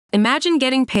Imagine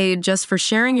getting paid just for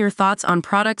sharing your thoughts on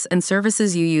products and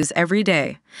services you use every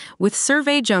day. With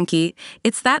Survey Junkie,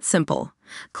 it's that simple.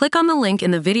 Click on the link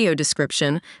in the video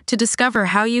description to discover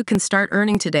how you can start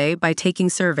earning today by taking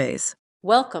surveys.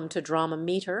 Welcome to Drama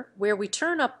Meter, where we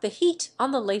turn up the heat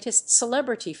on the latest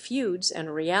celebrity feuds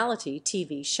and reality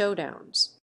TV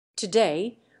showdowns.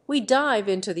 Today, we dive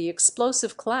into the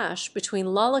explosive clash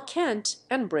between Lala Kent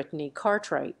and Brittany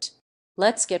Cartwright.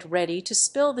 Let's get ready to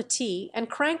spill the tea and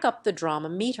crank up the drama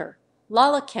meter.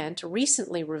 Lala Kent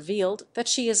recently revealed that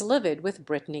she is livid with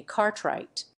Brittany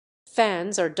Cartwright.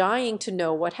 Fans are dying to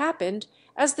know what happened,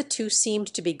 as the two seemed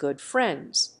to be good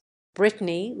friends.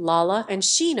 Brittany, Lala, and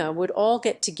Sheena would all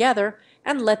get together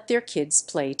and let their kids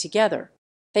play together.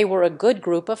 They were a good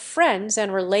group of friends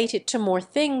and related to more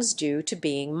things due to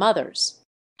being mothers.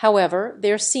 However,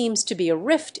 there seems to be a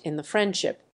rift in the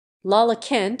friendship. Lala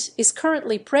Kent is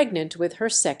currently pregnant with her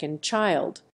second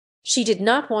child. She did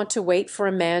not want to wait for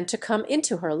a man to come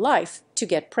into her life to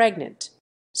get pregnant.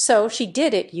 So she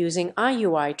did it using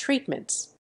IUI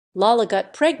treatments. Lala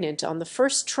got pregnant on the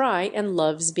first try and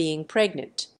loves being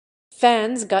pregnant.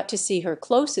 Fans got to see her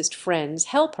closest friends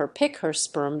help her pick her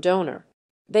sperm donor.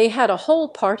 They had a whole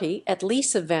party at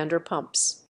Lisa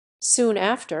Vanderpump's. Soon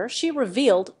after, she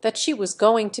revealed that she was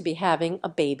going to be having a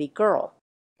baby girl.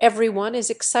 Everyone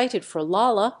is excited for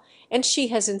Lala, and she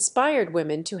has inspired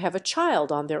women to have a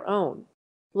child on their own.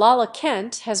 Lala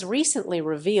Kent has recently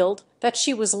revealed that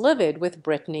she was livid with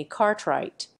Brittany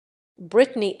Cartwright.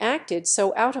 Brittany acted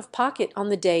so out of pocket on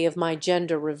the day of my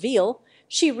gender reveal.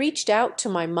 She reached out to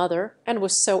my mother and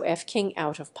was so effing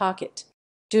out of pocket.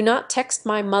 Do not text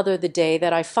my mother the day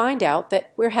that I find out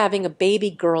that we're having a baby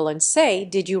girl and say,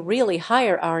 "Did you really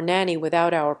hire our nanny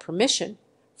without our permission?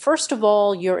 First of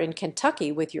all, you're in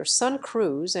Kentucky with your son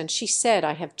Cruz, and she said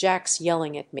I have Jax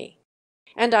yelling at me."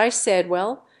 And I said,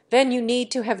 well, then you need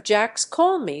to have Jax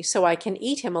call me so I can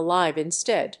eat him alive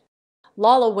instead.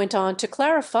 Lala went on to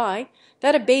clarify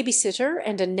that a babysitter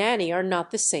and a nanny are not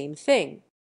the same thing.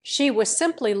 She was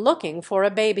simply looking for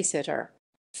a babysitter.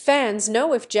 Fans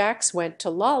know if Jax went to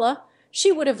Lala,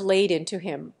 she would have laid into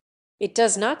him. It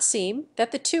does not seem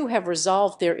that the two have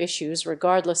resolved their issues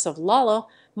regardless of Lala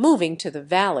moving to the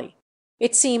Valley.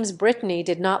 It seems Brittany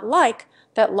did not like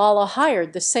that Lala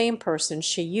hired the same person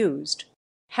she used.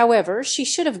 However, she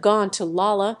should have gone to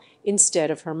Lala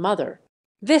instead of her mother.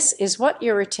 This is what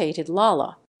irritated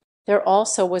Lala. There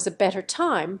also was a better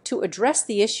time to address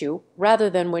the issue rather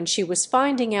than when she was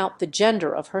finding out the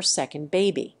gender of her second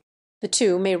baby. The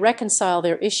two may reconcile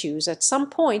their issues at some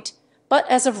point, but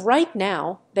as of right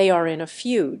now, they are in a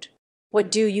feud.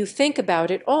 What do you think about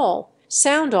it all?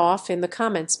 Sound off in the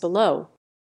comments below.